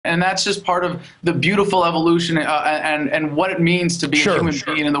And that's just part of the beautiful evolution and what it means to be a human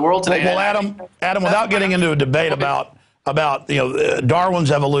being in the world today. Well, Adam, without getting into a debate about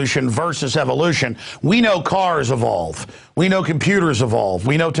Darwin's evolution versus evolution, we know cars evolve, we know computers evolve,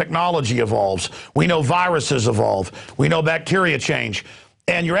 we know technology evolves, we know viruses evolve, we know bacteria change.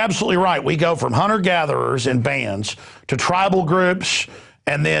 And you're absolutely right. We go from hunter-gatherers and bands to tribal groups,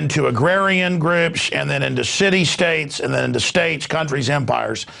 and then to agrarian groups, and then into city-states, and then into states, countries,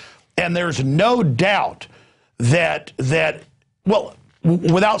 empires. And there's no doubt that well,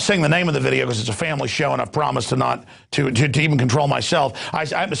 without saying the name of the video, because it's a family show and I've promised to not to even control myself, I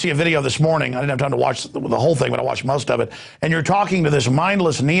happened to see a video this morning. I didn't have time to watch the whole thing, but I watched most of it. And you're talking to this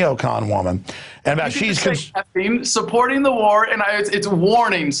mindless neocon woman, and about supporting the war, and it's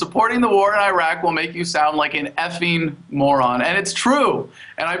warning, supporting the war in Iraq will make you sound like an effing moron, and it's true,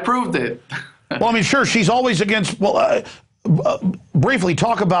 and I proved it. Well, I mean, sure, she's always against. Well, briefly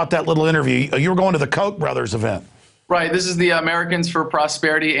talk about that little interview. You were going to the Koch brothers event. Right. This is the Americans for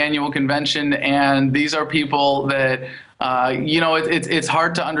Prosperity annual convention, and these are people that, it's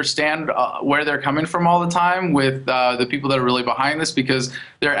hard to understand where they're coming from all the time with the people that are really behind this, because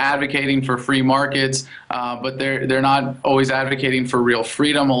they're advocating for free markets, but they're not always advocating for real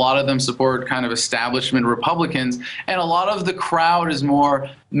freedom. A lot of them support kind of establishment Republicans, and a lot of the crowd is more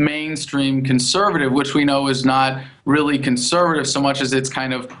mainstream conservative, which we know is not really conservative so much as it's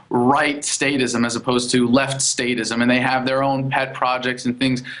kind of right statism as opposed to left statism, and they have their own pet projects and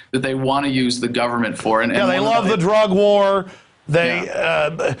things that they want to use the government for. And they love the drug war.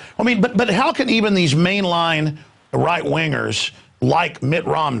 I mean, but how can even these mainline right-wingers like Mitt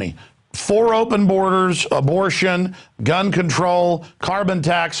Romney, for open borders, abortion, gun control, carbon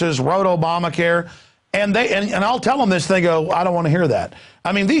taxes, wrote Obamacare, and I'll tell them this, they go, I don't want to hear that.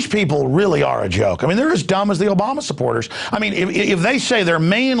 I mean, these people really are a joke. I mean, they're as dumb as the Obama supporters. I mean, if they say they're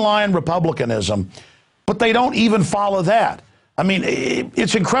mainline Republicanism, but they don't even follow that. I mean,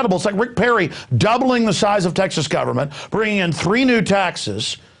 it's incredible. It's like Rick Perry doubling the size of Texas government, bringing in 3 new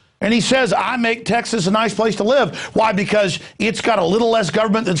taxes, and he says, I make Texas a nice place to live. Why? Because it's got a little less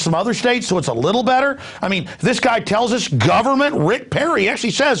government than some other states, so it's a little better. I mean, this guy tells us government, Rick Perry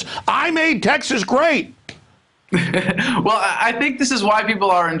actually says, I made Texas great. Well, I think this is why people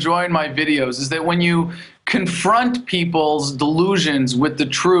are enjoying my videos, is that when you confront people's delusions with the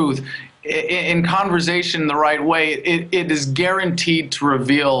truth in conversation the right way, it is guaranteed to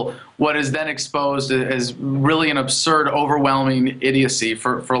reveal what is then exposed as really an absurd, overwhelming idiocy,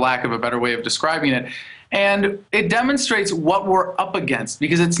 for lack of a better way of describing it. And it demonstrates what we're up against,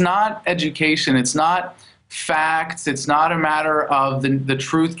 because it's not education, it's not facts, it's not a matter of the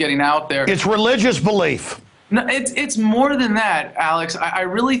truth getting out there. It's religious belief. No, it's more than that, Alex. I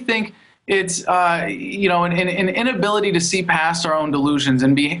really think it's an inability to see past our own delusions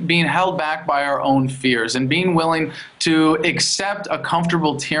and being held back by our own fears, and being willing to accept a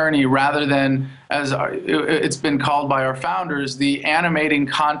comfortable tyranny rather than, as it's been called by our founders, the animating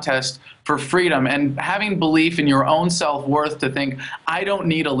contest for freedom, and having belief in your own self-worth to think, I don't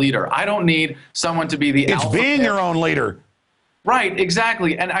need a leader. I don't need someone to be the alpha. It's being your own leader. Right,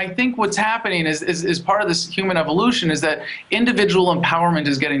 exactly. And I think what's happening is part of this human evolution is that individual empowerment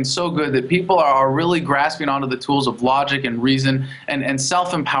is getting so good that people are really grasping onto the tools of logic and reason and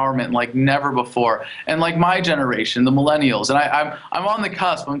self-empowerment like never before. And like my generation, the millennials, and I'm on the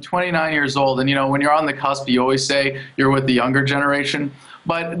cusp. I'm 29 years old, and when you're on the cusp, you always say you're with the younger generation.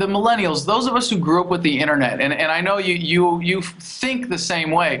 But the millennials, those of us who grew up with the internet, and I know you think the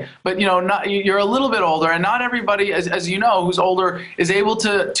same way, but you're a little bit older, and not everybody, as you know, who's older is able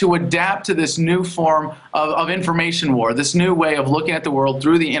to adapt to this new form of information war, this new way of looking at the world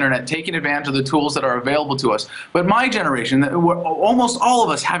through the internet, taking advantage of the tools that are available to us. But my generation, almost all of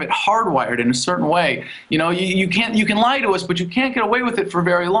us have it hardwired in a certain way. You can lie to us, but you can't get away with it for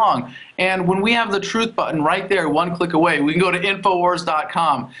very long. And when we have the truth button right there, one click away, we can go to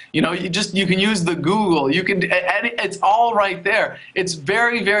INFOWARS.com. You can use the Google. It's all right there. It's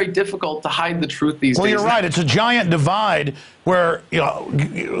very, very difficult to hide the truth these days. Well, you're right. It's a giant divide where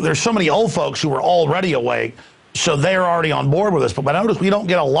there's so many old folks who are already awake, so they're already on board with us. But I notice we don't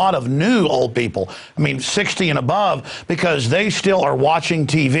get a lot of new old people. I mean, 60 and above, because they still are watching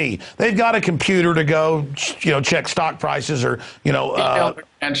TV. They've got a computer to go, check stock prices or,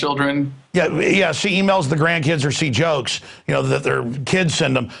 and children. Yeah, see emails of the grandkids or see jokes, that their kids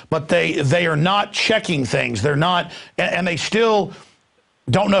send them. But they are not checking things. They're not, and they still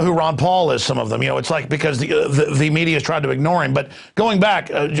don't know who Ron Paul is, some of them. It's like because the media has tried to ignore him. But going back,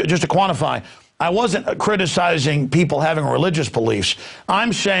 just to quantify, I wasn't criticizing people having religious beliefs.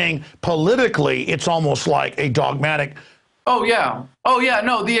 I'm saying politically it's almost like a dogmatic Oh yeah. Oh yeah.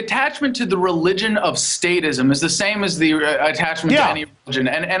 No, the attachment to the religion of statism is the same as the attachment to Yeah. any religion.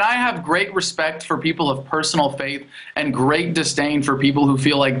 And I have great respect for people of personal faith and great disdain for people who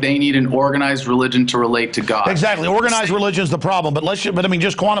feel like they need an organized religion to relate to God. Exactly. Organized religion is the problem. But I mean,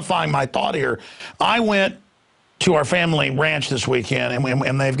 just quantifying my thought here, I went to our family ranch this weekend,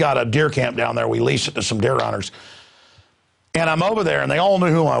 and they've got a deer camp down there. We lease it to some deer hunters. And I'm over there, and they all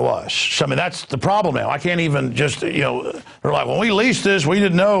knew who I was. So, I mean, that's the problem now. I can't even just, you know, they're like, when we leased this, we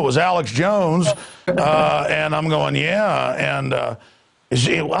didn't know it was Alex Jones. And I'm going, yeah. And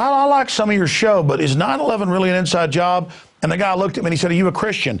I like some of your show, but is 9/11 really an inside job? And the guy looked at me and he said, are you a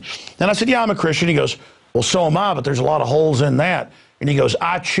Christian? And I said, yeah, I'm a Christian. He goes, well, so am I, but there's a lot of holes in that. And he goes,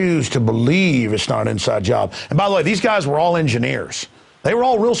 I choose to believe it's not an inside job. And by the way, these guys were all engineers. They were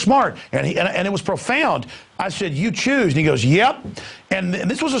all real smart, and it was profound. I said, you choose. And he goes, yep. And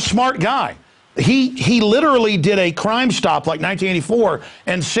this was a smart guy. He literally did a crime stop like 1984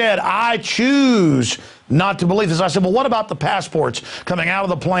 and said, I choose not to believe this. I said, well, what about the passports coming out of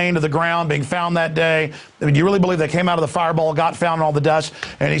the plane to the ground, being found that day? I mean, do you really believe they came out of the fireball, got found in all the dust?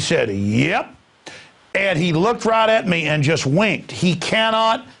 And he said, yep. And he looked right at me and just winked. He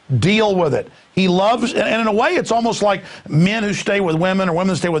cannot deal with it. He loves, and in a way, it's almost like men who stay with women or women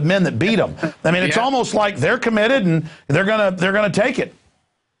who stay with men that beat them. I mean, it's almost like they're committed and they're gonna take it.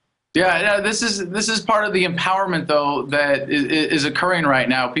 Yeah, this is part of the empowerment, though, that is occurring right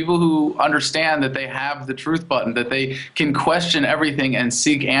now. People who understand that they have the truth button, that they can question everything and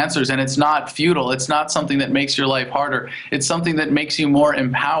seek answers, and it's not futile. It's not something that makes your life harder. It's something that makes you more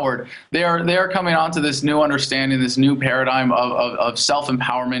empowered. They are coming onto this new understanding, this new paradigm of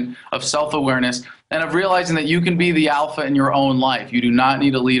self-empowerment, of self-awareness, and of realizing that you can be the alpha in your own life. You do not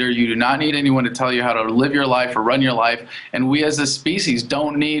need a leader. You do not need anyone to tell you how to live your life or run your life. And we as a species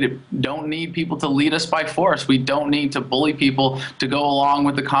don't need people to lead us by force. We don't need to bully people to go along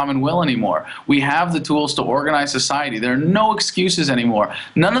with the common will anymore. We have the tools to organize society. There are no excuses anymore.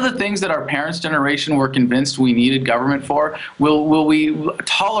 None of the things that our parents' generation were convinced we needed government for will we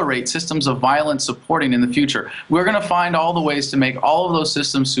tolerate systems of violence supporting in the future. We're going to find all the ways to make all of those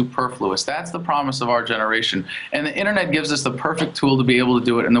systems superfluous. That's the promise of our generation. And the internet gives us the perfect tool to be able to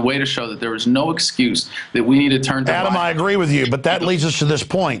do it, and the way to show that there is no excuse that we need to turn to Adam, I agree with you, but that leads us to this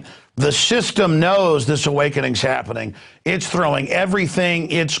point. The system knows this awakening's happening. It's throwing everything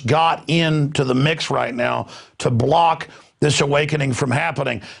it's got into the mix right now to block this awakening from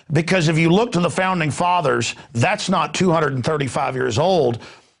happening. Because if you look to the founding fathers, that's not 235 years old.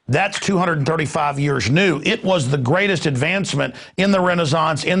 That's 235 years new. It was the greatest advancement in the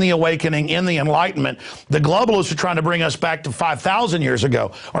Renaissance, in the awakening, in the Enlightenment. The globalists are trying to bring us back to 5,000 years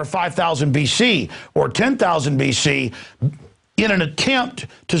ago, or 5,000 BC, or 10,000 BC, in an attempt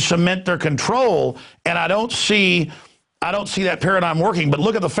to cement their control. And I don't see that paradigm working. But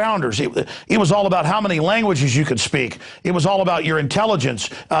look at the founders. It was all about how many languages you could speak. It was all about your intelligence,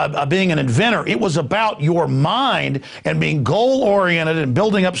 being an inventor. It was about your mind and being goal-oriented and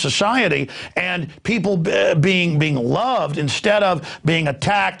building up society, and people being loved instead of being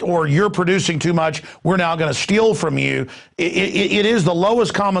attacked, or you're producing too much, we're now going to steal from you. It is the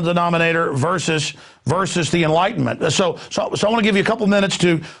lowest common denominator versus the Enlightenment. So I want to give you a couple minutes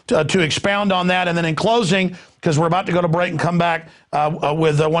to expound on that, and then in closing, because we're about to go to break and come back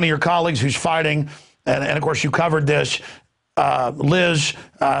with one of your colleagues who's fighting, and of course you covered this, Liz,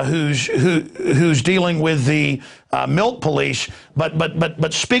 who's dealing with the milk police.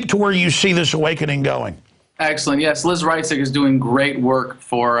 But speak to where you see this awakening going. Excellent. Yes, Liz Reitzig is doing great work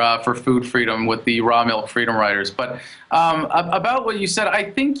for food freedom with the Raw Milk Freedom Riders. But about what you said, I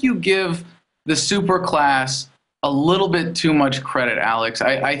think you give the superclass a little bit too much credit, Alex.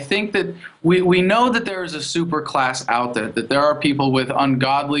 I think that we know that there is a superclass out there, that there are people with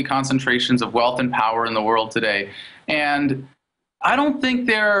ungodly concentrations of wealth and power in the world today. And I don't think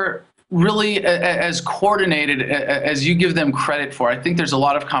they're really as coordinated as you give them credit for. I think there's a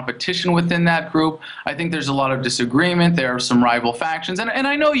lot of competition within that group. I think there's a lot of disagreement. There are some rival factions. And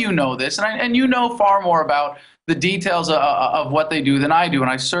I know you know this, and you know far more about the details of what they do than I do, and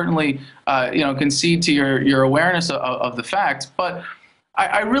I certainly concede to your awareness of the facts. But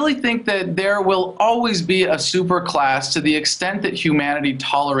I really think that there will always be a superclass to the extent that humanity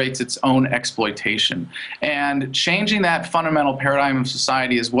tolerates its own exploitation. And changing that fundamental paradigm of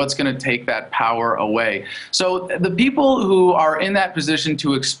society is what's going to take that power away. So the people who are in that position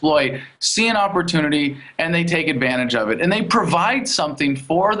to exploit see an opportunity and they take advantage of it. And they provide something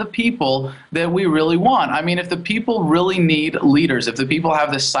for the people that we really want. I mean, if the people really need leaders, if the people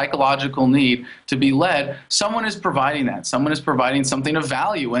have this psychological need to be led, someone is providing that. Someone is providing something of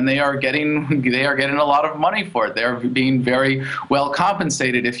value, and they are getting a lot of money for it. They're being very well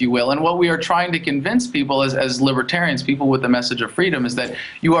compensated, if you will. And what we are trying to convince people as libertarians, people with the message of freedom, is that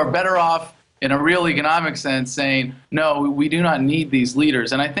you are better off in a real economic sense saying, no, we do not need these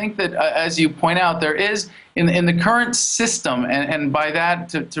leaders. And I think that, as you point out, there is, in the current system, and by that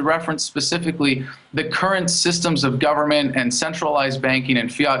to reference specifically the current systems of government and centralized banking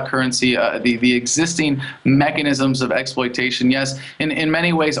and fiat currency, the existing mechanisms of exploitation, yes, in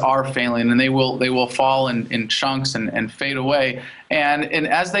many ways are failing, and they will fall in chunks and fade away. And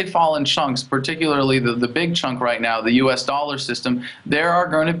as they fall in chunks, particularly the big chunk right now, the US dollar system, there are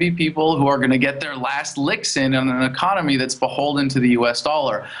going to be people who are going to get their last licks in on an economy that's beholden to the US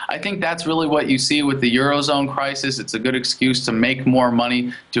dollar. I think that's really what you see with the Eurozone crisis. It's a good excuse to make more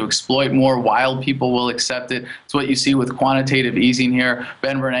money, to exploit more while people will accept it. It's what you see with quantitative easing here.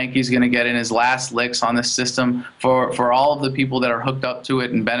 Ben Bernanke is going to get in his last licks on this system for all of the people that are hooked up to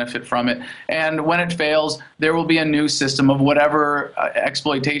it and benefit from it. And when it fails, there will be a new system of whatever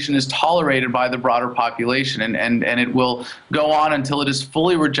exploitation is tolerated by the broader population, and it will go on until it is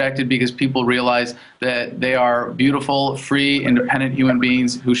fully rejected because people realize that they are beautiful, free, independent human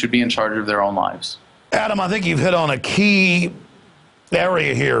beings who should be in charge of their own lives. Adam, I think you've hit on a key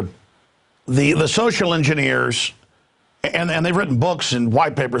area here. The social engineers, and they've written books and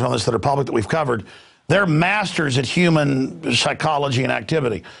white papers on this that are public that we've covered, they're masters at human psychology and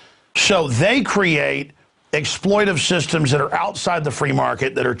activity. So they create exploitive systems that are outside the free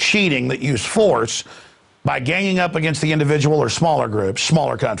market, that are cheating, that use force by ganging up against the individual or smaller groups,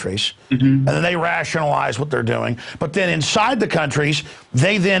 smaller countries, and then they rationalize what they're doing. But then inside the countries,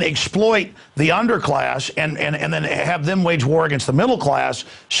 they then exploit the underclass and then have them wage war against the middle class,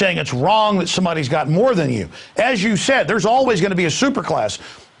 saying it's wrong that somebody's got more than you. As you said, there's always going to be a superclass.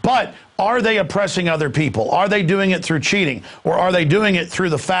 But are they oppressing other people? Are they doing it through cheating? Or are they doing it through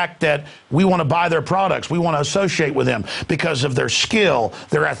the fact that we want to buy their products, we want to associate with them because of their skill,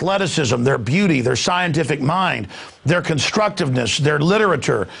 their athleticism, their beauty, their scientific mind, their constructiveness, their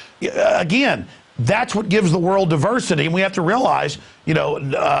literature? Again, that's what gives the world diversity, and we have to realize, you know,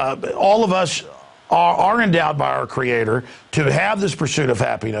 all of us are endowed by our Creator to have this pursuit of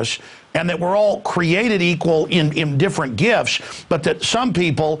happiness, and that we're all created equal in different gifts, but that some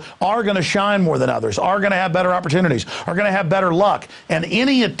people are going to shine more than others, are going to have better opportunities, are going to have better luck. And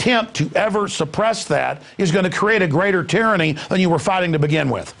any attempt to ever suppress that is going to create a greater tyranny than you were fighting to begin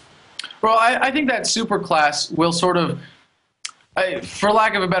with. Well, I think that superclass will sort of, for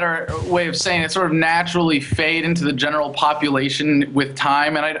lack of a better way of saying it, sort of naturally fade into the general population with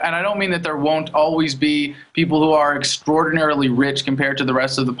time. And I don't mean that there won't always be people who are extraordinarily rich compared to the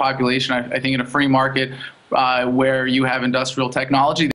rest of the population. I think in a free market where you have industrial technology,